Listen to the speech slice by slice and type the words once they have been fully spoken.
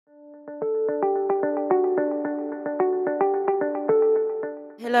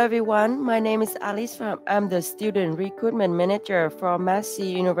Hello everyone, my name is Alice I'm the Student Recruitment Manager from Massey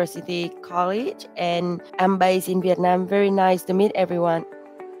University College and I'm based in Vietnam. Very nice to meet everyone.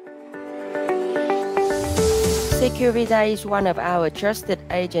 𝐶𝑢𝑟𝑒 Visa is one of our trusted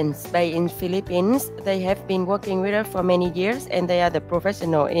agents based in Philippines. They have been working with us for many years and they are the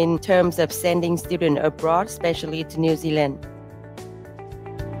professional in terms of sending students abroad, especially to New Zealand.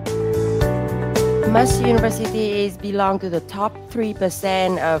 Massey University belongs to the top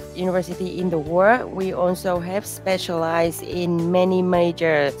 3% of university in the world. We also have specialized in many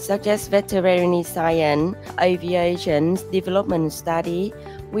majors such as veterinary science, aviation, development study.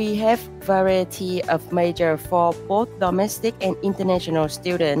 We have variety of major for both domestic and international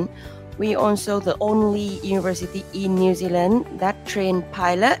students. We also the only university in New Zealand that train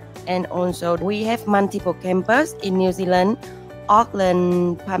pilot, and also we have multiple campuses in New Zealand,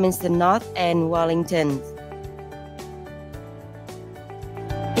 Auckland, Palmerston North, and Wellington.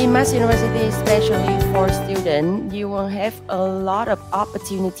 In Massey University, especially for students, you will have a lot of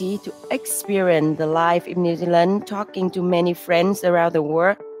opportunity to experience the life in New Zealand, talking to many friends around the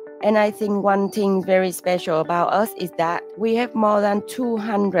world. And I think one thing very special about us is that we have more than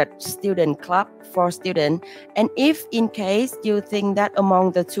 200 student clubs for students. And if in case you think that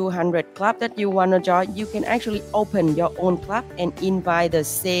among the 200 clubs that you want to join, you can actually open your own club and invite the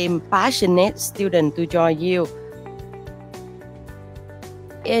same passionate student to join you.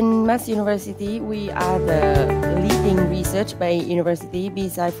 In Massey University, we are the leading research-based university.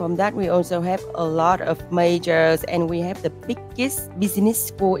 Besides from that, we also have a lot of majors and we have the biggest business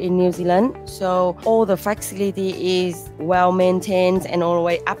school in New Zealand. So all the facility is well maintained and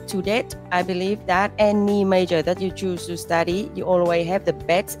always up to date. I believe that any major that you choose to study, you always have the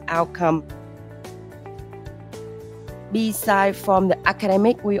best outcome. Besides from the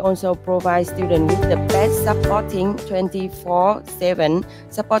academic, we also provide students with the best supporting 24/7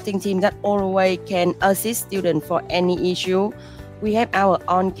 supporting team that always can assist students for any issue. We have our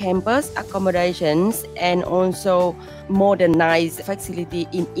on-campus accommodations and also modernized facility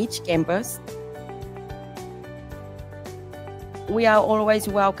in each campus. We are always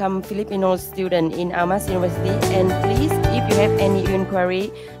welcome Filipino students in our Massey University, and please, if you have any inquiry,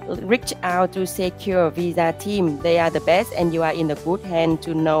 reach out to 𝐶𝑢𝑟𝑒 Visa team. They are the best and you are in the good hand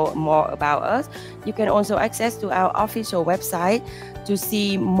to know more about us. You can also access to our official website to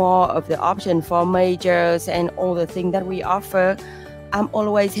see more of the options for majors and all the things that we offer. I'm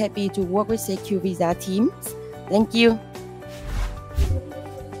always happy to work with 𝐶𝑢𝑟𝑒 Visa teams. Thank you.